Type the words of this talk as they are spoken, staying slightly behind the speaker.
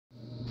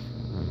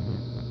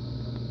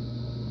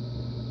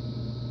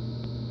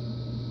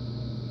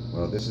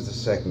Well, this is the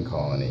second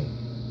colony.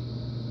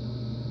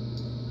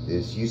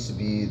 This used to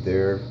be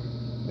their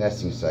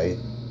nesting site,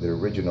 their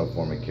original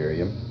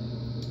formicarium,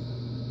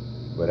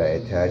 but I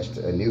attached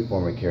a new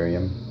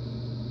formicarium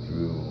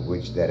through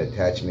which that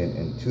attachment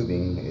and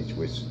tubing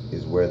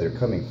is where they're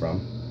coming from,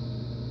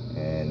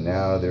 and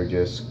now they're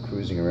just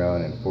cruising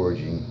around and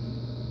foraging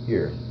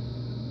here.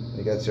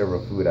 They got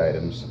several food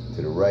items.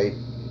 To the right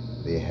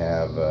they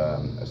have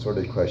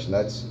assorted crushed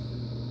nuts,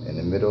 in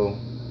the middle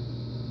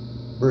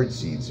bird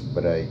seeds,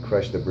 but I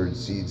crushed the bird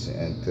seeds,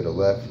 and to the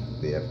left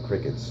they have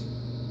crickets,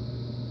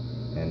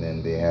 and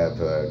then they have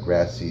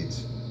grass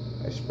seeds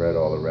I spread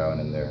all around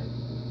in there.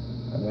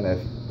 I'm gonna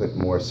put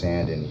more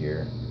sand in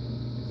here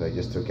because I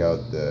just took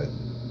out the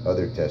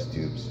other test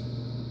tubes.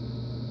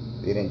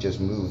 They didn't just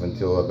move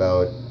until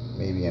about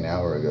maybe an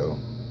hour ago,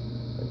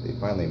 but they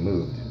finally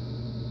moved.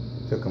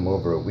 It took them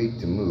over a week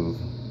to move,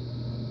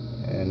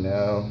 and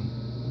now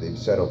they've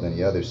settled on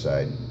the other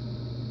side.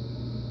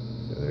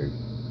 So they're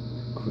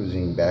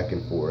cruising back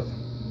and forth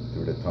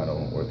through the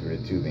tunnel or through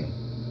the tubing.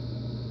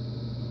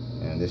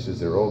 And this is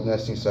their old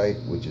nesting site,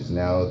 which is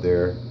now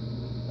their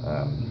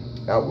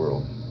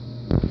outworld.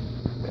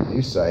 The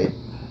new site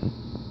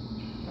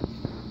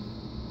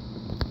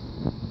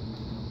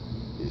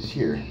is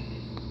here.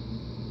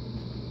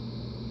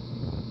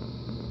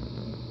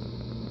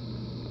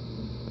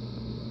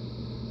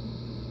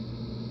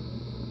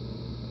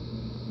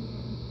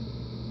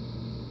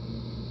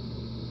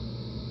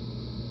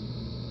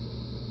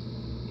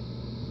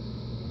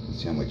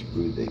 See how much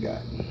brood they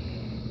got.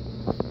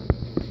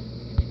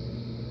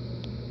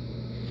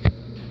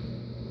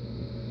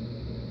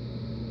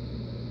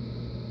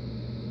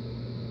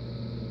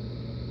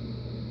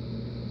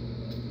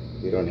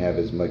 They don't have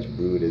as much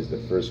brood as the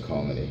first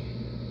colony.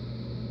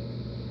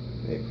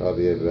 They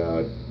probably have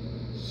about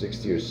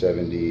 60 or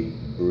 70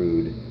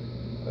 brood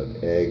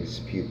of eggs,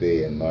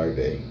 pupae, and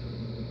larvae.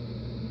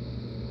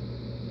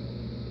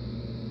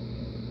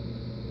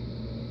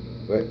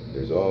 But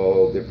there's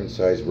all different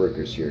sized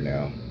workers here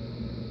now.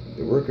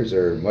 The workers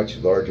are much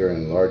larger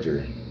and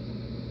larger.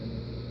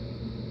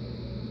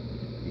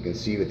 You can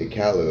see with the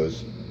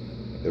callows,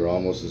 they're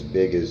almost as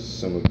big as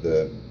some of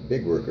the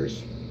big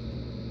workers.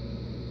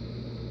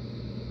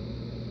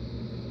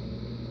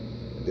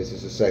 This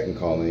is the second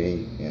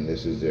colony, and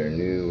this is their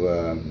new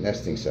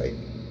nesting site.